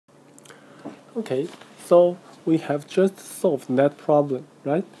Okay, so we have just solved that problem,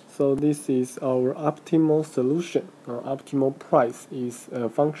 right? So this is our optimal solution. Our optimal price is a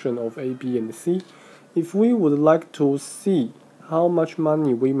function of A, B, and C. If we would like to see how much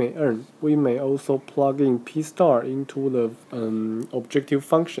money we may earn, we may also plug in P star into the objective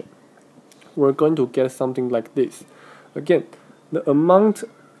function. We're going to get something like this. Again, the amount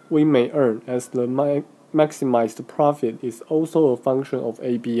we may earn as the maximized profit is also a function of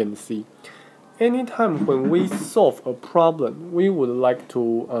A, B, and C. Anytime when we solve a problem, we would like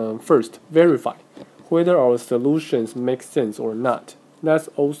to first verify whether our solutions make sense or not. That's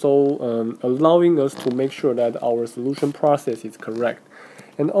also allowing us to make sure that our solution process is correct.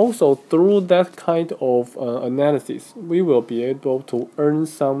 And also through that kind of analysis, we will be able to earn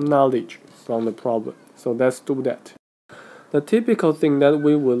some knowledge from the problem. So let's do that. The typical thing that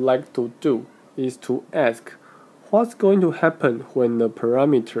we would like to do is to ask what's going to happen when the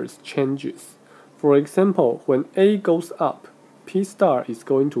parameters changes. For example, when A goes up, P star is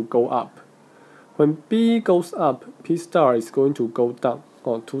going to go up. When B goes up, P star is going to go down.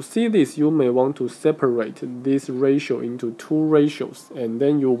 To see this, you may want to separate this ratio into two ratios, and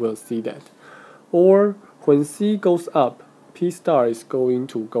then you will see that. Or when C goes up, P star is going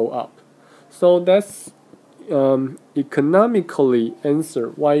to go up. So that's economically answer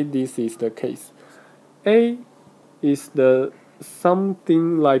why this is the case. A is the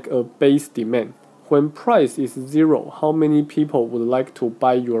something like a base demand. When price is 0, how many people would like to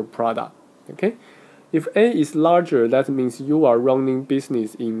buy your product? Okay, if A is larger, that means you are running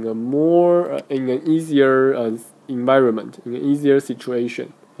business in a more in an easier environment, in an easier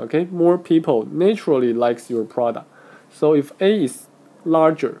situation. Okay, more people naturally likes your product. So if A is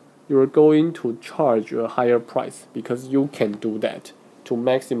larger, you're going to charge a higher price because you can do that to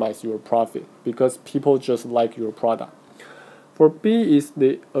maximize your profit because people just like your product. For B is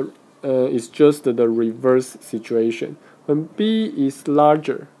just the reverse situation. When B is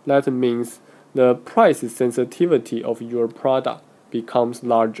larger, that means the price sensitivity of your product becomes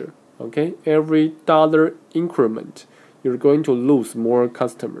larger. Okay, every dollar increment, you're going to lose more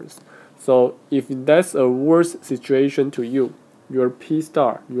customers. So if that's a worse situation to you, your P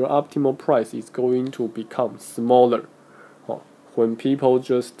star, your optimal price is going to become smaller. When people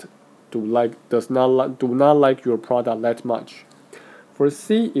just do not like your product that much. For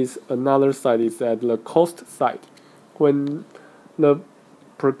C is another side, is at the cost side. When the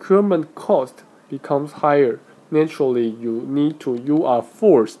procurement cost becomes higher, naturally you are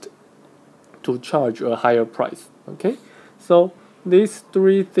forced to charge a higher price. Okay, so these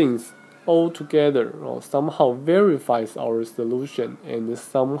three things all together somehow verifies our solution and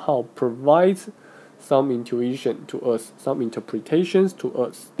somehow provides some intuition to us, some interpretations to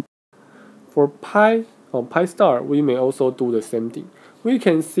us. For pi star, we may also do the same thing. We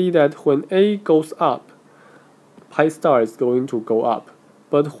can see that when A goes up, pi star is going to go up.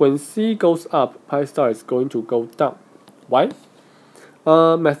 But when C goes up, pi star is going to go down. Why?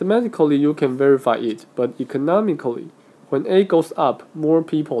 Mathematically, you can verify it, but economically, when A goes up, more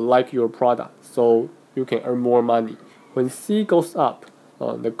people like your product, so you can earn more money. When C goes up,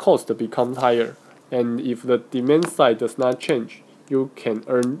 the cost becomes higher, and if the demand side does not change, you can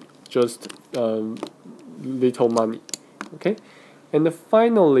earn just little money. Okay, and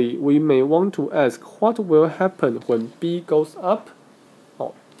finally, we may want to ask what will happen when B goes up.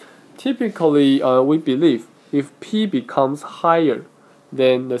 Typically, we believe if P becomes higher,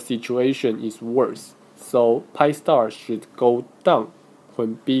 then the situation is worse. So pi star should go down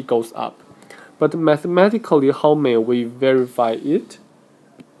when B goes up. But mathematically, how may we verify it?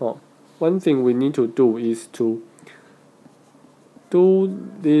 One thing we need to do is to do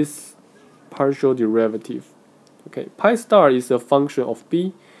this partial derivative. Okay, pi star is a function of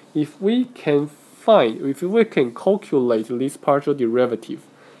B. If we can calculate this partial derivative,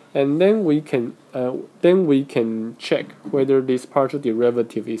 and then we can check whether this partial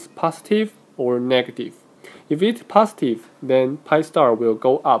derivative is positive or negative. If it's positive, then pi star will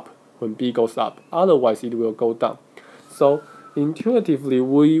go up when B goes up. Otherwise, it will go down. So intuitively,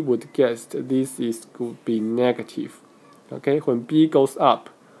 we would guess this could be negative. Okay, when B goes up,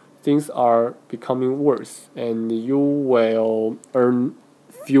 things are becoming worse, and you will earn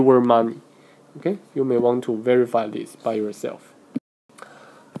fewer money. Okay, you may want to verify this by yourself.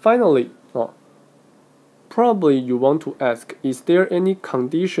 Finally, probably you want to ask, is there any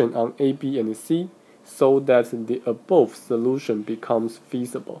condition on A, B, and C so that the above solution becomes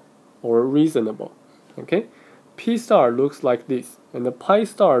feasible or reasonable? Okay, P star looks like this, and the pi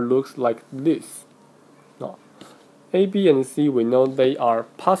star looks like this. Now, A, B, and C, we know they are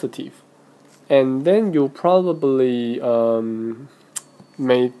positive. And then you probably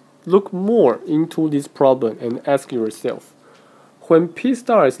may look more into this problem and ask yourself, when P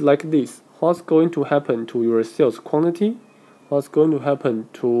star is like this, what's going to happen to your sales quantity? What's going to happen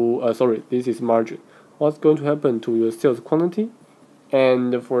to, this is margin. What's going to happen to your sales quantity?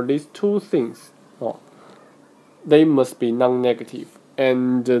 And for these two things, they must be non-negative.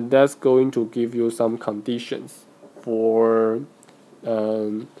 And that's going to give you some conditions for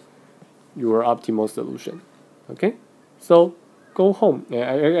your optimal solution. Okay? So go home.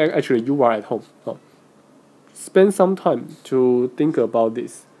 Actually, you are at home. Spend some time to think about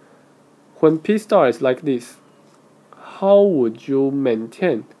this. When P star is like this, how would you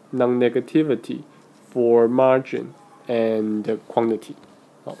maintain non-negativity for margin and quantity?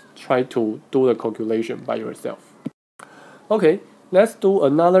 Try to do the calculation by yourself. Okay, let's do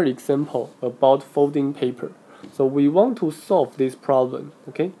another example about folding paper. So we want to solve this problem,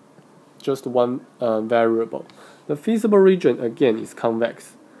 okay? Just one variable. The feasible region again is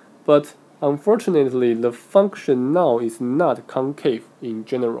convex, but unfortunately the function now is not concave in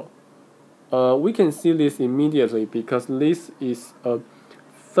general. We can see this immediately because this is a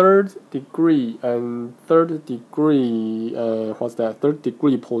third degree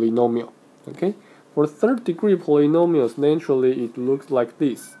polynomial. Okay, for third degree polynomials, naturally it looks like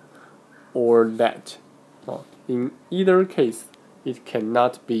this or that. In either case, it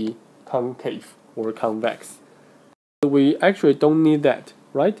cannot be concave or convex. We actually don't need that,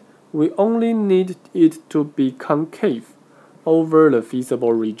 right? We only need it to be concave over the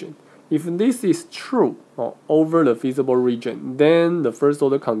feasible region. If this is true over the feasible region, then the first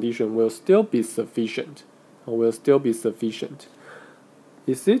order condition will still be sufficient.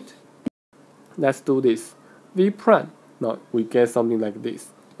 Is it? Let's do this. V prime, now we get something like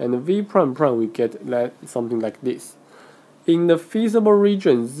this. And V prime prime, we get something like this. In the feasible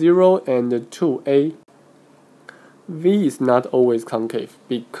region 0 and 2a, V is not always concave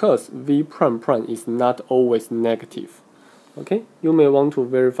because V prime prime is not always negative. Okay, you may want to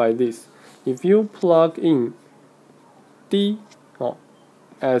verify this. If you plug in D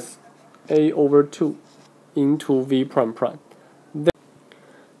as A over 2 into V prime prime,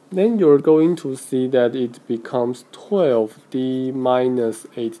 then you're going to see that it becomes 12D minus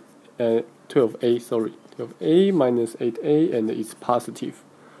 12A minus 8A, and it's positive.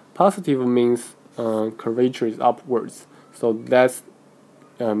 Positive means curvature is upwards, so that's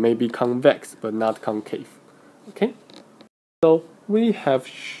maybe convex but not concave. Okay, so we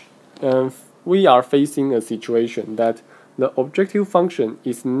are facing a situation that the objective function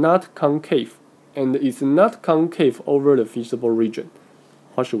is not concave, and is not concave over the feasible region.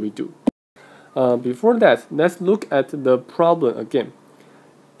 What should we do? Before that, let's look at the problem again.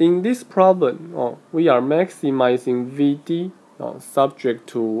 In this problem, we are maximizing VD subject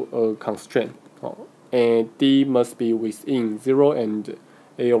to a constraint, and D must be within 0 and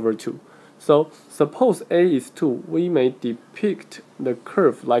A over 2. So suppose A is 2, we may depict the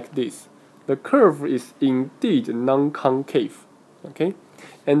curve like this. The curve is indeed non-concave, okay?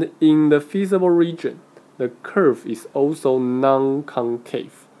 And in the feasible region, the curve is also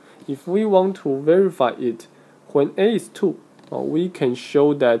non-concave. If we want to verify it, when A is 2, we can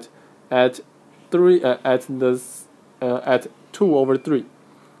show that at 2 over 3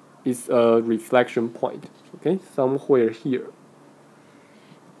 is a reflection point, okay, somewhere here.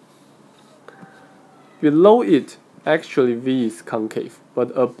 Below it, actually V is concave,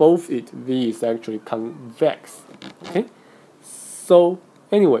 but above it, V is actually convex. Okay, so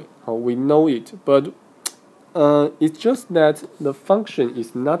anyway, we know it, but it's just that the function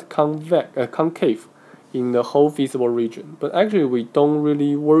is not concave in the whole feasible region. But actually, we don't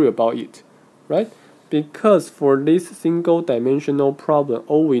really worry about it, right? Because for this single-dimensional problem,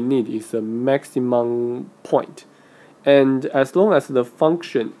 all we need is a maximum point, and as long as the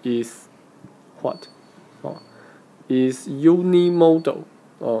function is what? Is unimodal,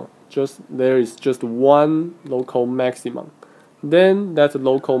 there is just one local maximum, then that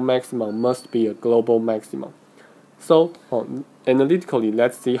local maximum must be a global maximum. So analytically,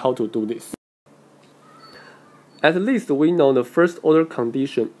 let's see how to do this. At least we know the first order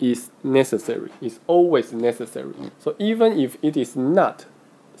condition is necessary, is always necessary. So even if it is not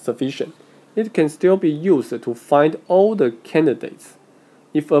sufficient, it can still be used to find all the candidates.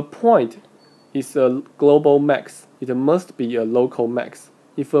 If a point is a global max, it must be a local max.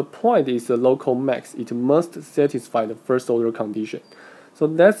 If a point is a local max, it must satisfy the first order condition. So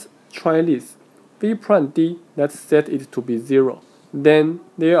let's try this. V prime D, let's set it to be 0. Then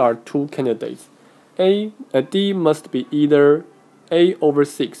there are two candidates. D must be either A over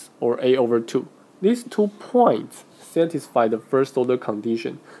 6 or A over 2. These 2 points satisfy the first order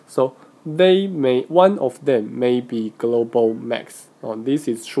condition. So one of them may be global max. This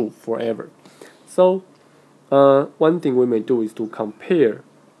is true forever. So one thing we may do is to compare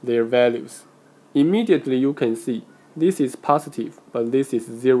their values. Immediately you can see this is positive, but this is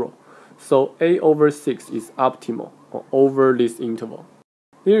 0. So a over 6 is optimal over this interval.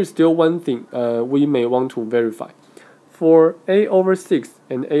 There is still one thing we may want to verify. For a over 6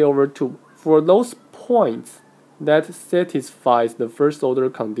 and a over 2, for those points that satisfies the first order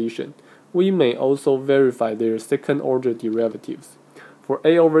condition, we may also verify their second order derivatives. For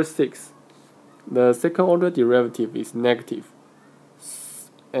a over 6, the second order derivative is negative.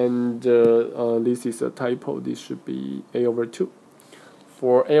 And this is a typo, this should be a over 2.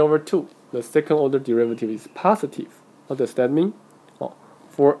 For a over 2, the second order derivative is positive. What does that mean?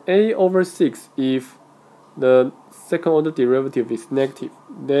 For a over 6, if the second order derivative is negative,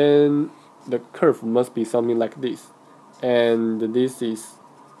 then the curve must be something like this. And this is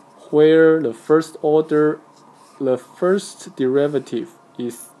where the first derivative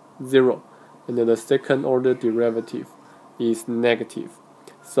is 0, and then the second order derivative is negative.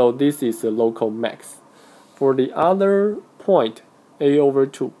 So this is a local max. For the other point, a over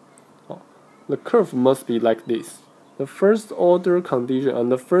 2, the curve must be like this. The first order condition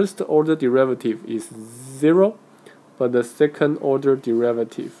and the first order derivative is 0, but the second order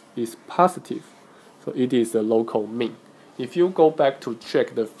derivative is positive. So it is a local mean. If you go back to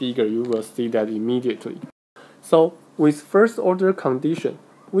check the figure, you will see that immediately. So with first order condition,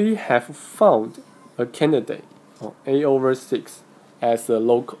 we have found a candidate, a over 6, as a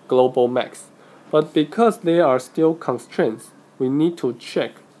local global max. But because there are still constraints, we need to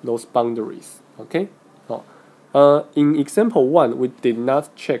check those boundaries. Okay? In example 1, we did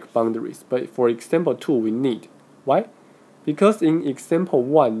not check boundaries, but for example 2, we need. Why? Because in example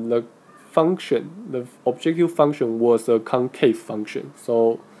 1, the objective function was a concave function,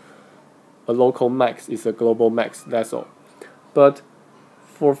 so a local max is a global max, that's all. But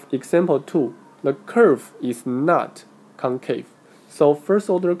for example 2, the curve is not concave, so first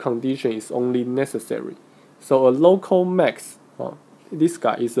order condition is only necessary. So a local max, this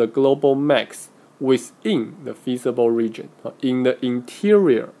guy is a global max within the feasible region, in the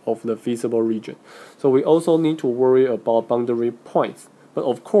interior of the feasible region. So we also need to worry about boundary points, but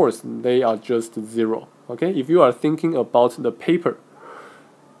of course they are just 0. Okay, if you are thinking about the paper,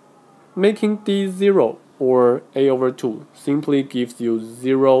 making D 0 or a over 2 simply gives you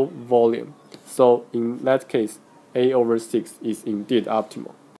 0 volume. So in that case, a over 6 is indeed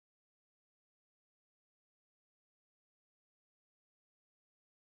optimal.